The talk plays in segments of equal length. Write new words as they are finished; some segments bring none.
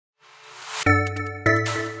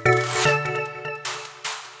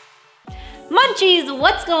Munchies,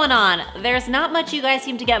 what's going on? There's not much you guys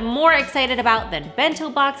seem to get more excited about than bento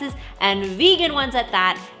boxes, and vegan ones at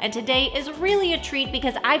that, and today is really a treat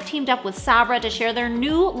because I've teamed up with Sabra to share their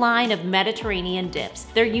new line of Mediterranean dips.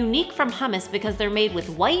 They're unique from hummus because they're made with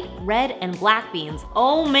white, red, and black beans.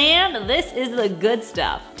 Oh man, this is the good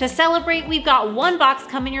stuff. To celebrate, we've got one box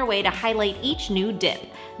coming your way to highlight each new dip.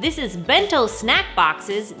 This is Bento Snack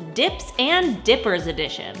Boxes, Dips and Dippers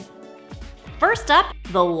Edition. First up,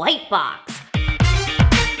 the white box.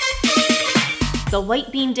 The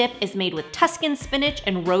white bean dip is made with Tuscan spinach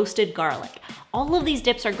and roasted garlic. All of these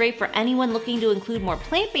dips are great for anyone looking to include more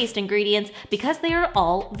plant-based ingredients because they are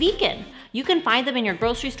all vegan. You can find them in your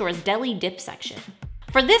grocery store's deli dip section.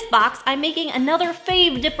 For this box, I'm making another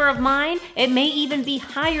fave dipper of mine. It may even be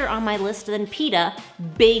higher on my list than pita,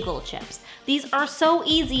 bagel chips. These are so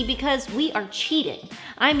easy because we are cheating.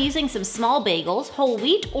 I'm using some small bagels, whole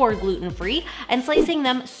wheat or gluten-free, and slicing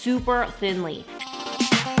them super thinly.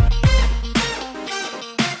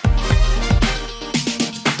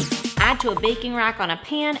 Add to a baking rack on a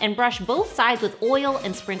pan and brush both sides with oil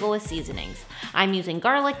and sprinkle with seasonings. I'm using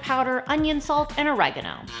garlic powder, onion salt, and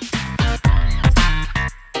oregano.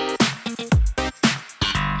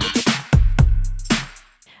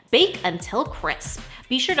 Bake until crisp.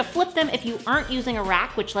 Be sure to flip them if you aren't using a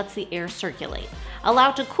rack, which lets the air circulate.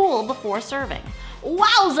 Allow to cool before serving.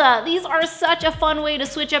 Wowza! These are such a fun way to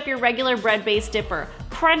switch up your regular bread-based dipper.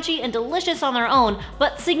 Crunchy and delicious on their own,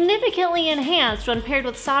 but significantly enhanced when paired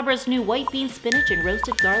with Sabra's new white bean spinach and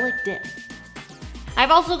roasted garlic dip.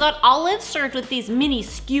 I've also got olives served with these mini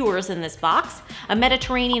skewers in this box, a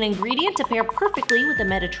Mediterranean ingredient to pair perfectly with a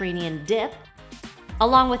Mediterranean dip.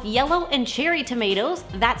 Along with yellow and cherry tomatoes,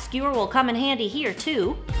 that skewer will come in handy here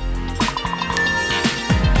too.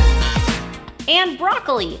 And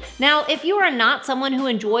broccoli. Now, if you are not someone who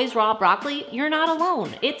enjoys raw broccoli, you're not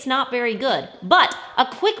alone. It's not very good, but a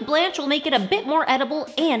quick blanch will make it a bit more edible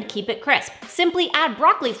and keep it crisp. Simply add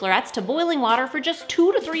broccoli florets to boiling water for just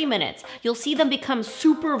 2 to 3 minutes. You'll see them become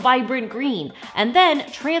super vibrant green, and then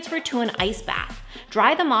transfer to an ice bath.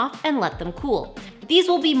 Dry them off and let them cool. These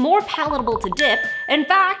will be more palatable to dip. In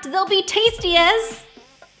fact, they'll be tasty as,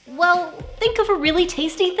 well, think of a really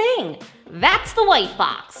tasty thing. That's the white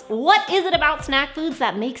box. What is it about snack foods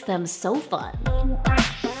that makes them so fun?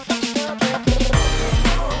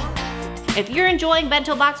 If you're enjoying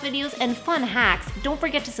bento box videos and fun hacks, don't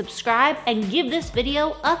forget to subscribe and give this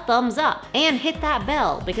video a thumbs up. And hit that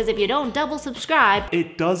bell, because if you don't double subscribe,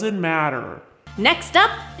 it doesn't matter. Next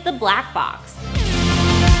up, the black box.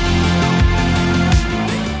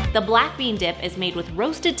 The black bean dip is made with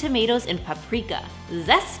roasted tomatoes and paprika.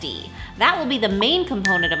 Zesty. That will be the main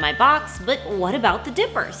component of my box, but what about the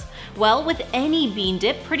dippers? Well, with any bean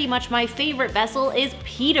dip, pretty much my favorite vessel is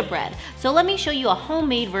pita bread. So let me show you a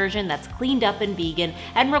homemade version that's cleaned up and vegan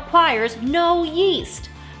and requires no yeast.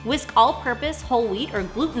 Whisk all-purpose, whole wheat, or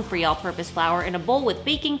gluten-free all-purpose flour in a bowl with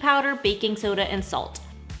baking powder, baking soda, and salt.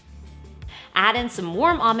 Add in some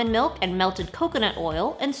warm almond milk and melted coconut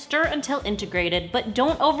oil and stir until integrated, but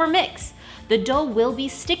don't overmix. The dough will be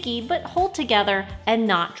sticky, but hold together and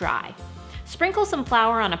not dry. Sprinkle some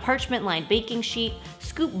flour on a parchment-lined baking sheet,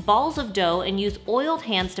 scoop balls of dough, and use oiled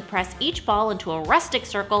hands to press each ball into a rustic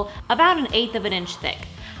circle about 1/8 of an inch thick.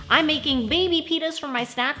 I'm making baby pitas for my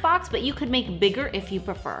snack box, but you could make bigger if you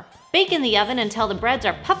prefer. Bake in the oven until the breads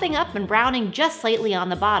are puffing up and browning just slightly on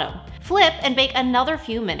the bottom. Flip and bake another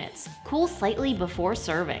few minutes. Cool slightly before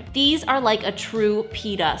serving. These are like a true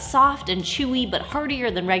pita, soft and chewy but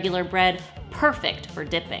heartier than regular bread, perfect for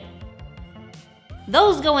dipping.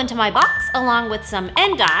 Those go into my box along with some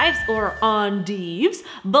endives or endives,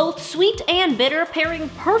 both sweet and bitter, pairing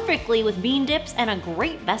perfectly with bean dips and a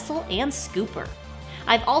great vessel and scooper.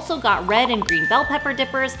 I've also got red and green bell pepper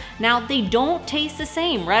dippers. Now, they don't taste the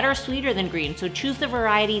same. Red are sweeter than green, so choose the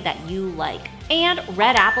variety that you like. And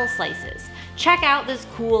red apple slices. Check out this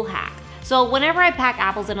cool hack. So whenever I pack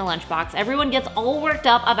apples in a lunchbox, everyone gets all worked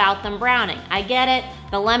up about them browning. I get it,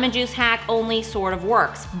 the lemon juice hack only sort of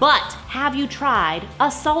works. But have you tried a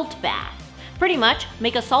salt bath? Pretty much,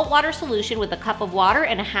 make a saltwater solution with a cup of water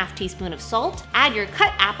and a 1/2 teaspoon of salt. Add your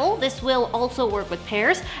cut apple, this will also work with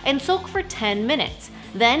pears, and soak for 10 minutes.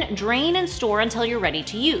 Then drain and store until you're ready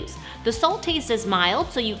to use. The salt taste is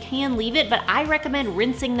mild, so you can leave it, but I recommend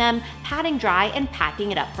rinsing them, patting dry, and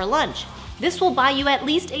packing it up for lunch. This will buy you at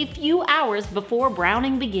least a few hours before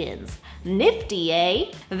browning begins. Nifty, eh?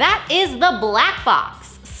 That is the black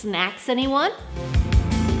box. Snacks, anyone?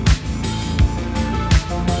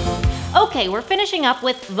 Okay, we're finishing up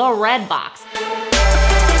with the red box.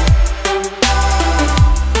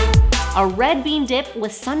 A red bean dip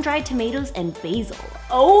with sun-dried tomatoes and basil.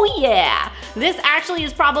 Oh yeah! This actually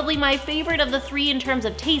is probably my favorite of the three in terms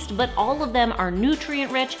of taste, but all of them are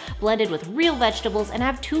nutrient-rich, blended with real vegetables, and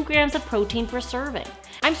have 2 grams of protein per serving.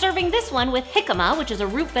 I'm serving this one with jicama, which is a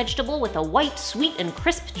root vegetable with a white, sweet, and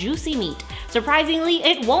crisp, juicy meat. Surprisingly,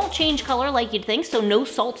 it won't change color like you'd think, so no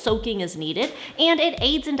salt soaking is needed, and it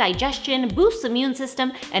aids in digestion, boosts immune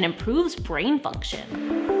system, and improves brain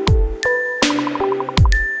function.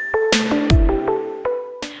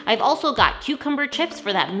 I've also got cucumber chips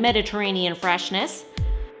for that Mediterranean freshness.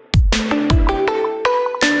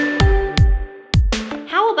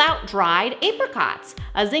 How about dried apricots?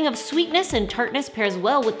 A zing of sweetness and tartness pairs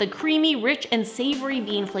well with the creamy, rich, and savory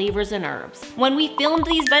bean flavors and herbs. When we filmed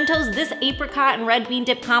these bentos, this apricot and red bean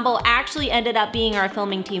dip combo actually ended up being our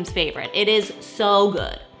filming team's favorite. It is so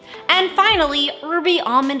good. And finally, herby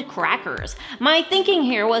almond crackers. My thinking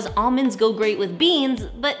here was almonds go great with beans,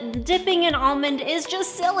 but dipping an almond is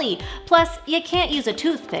just silly. Plus, you can't use a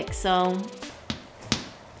toothpick, so...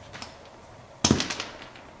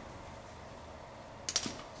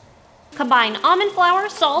 Combine almond flour,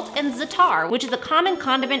 salt, and za'atar, which is a common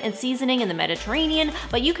condiment and seasoning in the Mediterranean,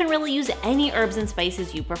 but you can really use any herbs and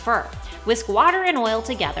spices you prefer. Whisk water and oil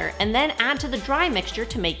together, and then add to the dry mixture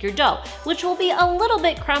to make your dough, which will be a little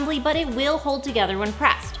bit crumbly, but it will hold together when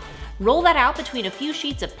pressed. Roll that out between a few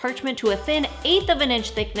sheets of parchment to a thin 1/8 of an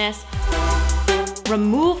inch thickness.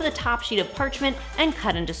 Remove the top sheet of parchment and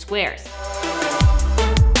cut into squares.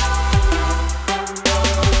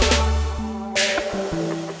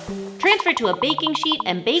 Transfer to a baking sheet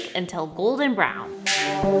and bake until golden brown.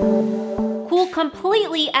 Cool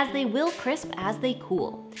completely, as they will crisp as they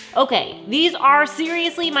cool. Okay, these are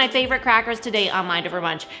seriously my favorite crackers today on Mind Over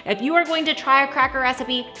Munch. If you are going to try a cracker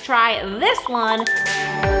recipe, try this one.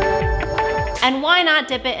 And why not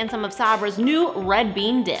dip it in some of Sabra's new red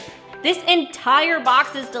bean dip? This entire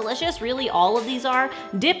box is delicious, really all of these are.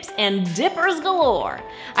 Dips and dippers galore.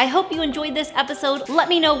 I hope you enjoyed this episode. Let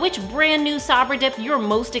me know which brand new Sabra dip you're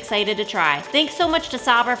most excited to try. Thanks so much to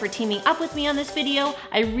Sabra for teaming up with me on this video.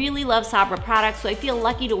 I really love Sabra products, so I feel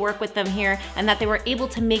lucky to work with them here and that they were able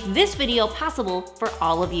to make this video possible for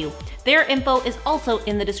all of you. Their info is also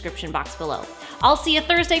in the description box below. I'll see you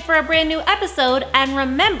Thursday for a brand new episode, and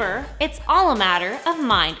remember, it's all a matter of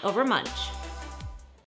mind over munch.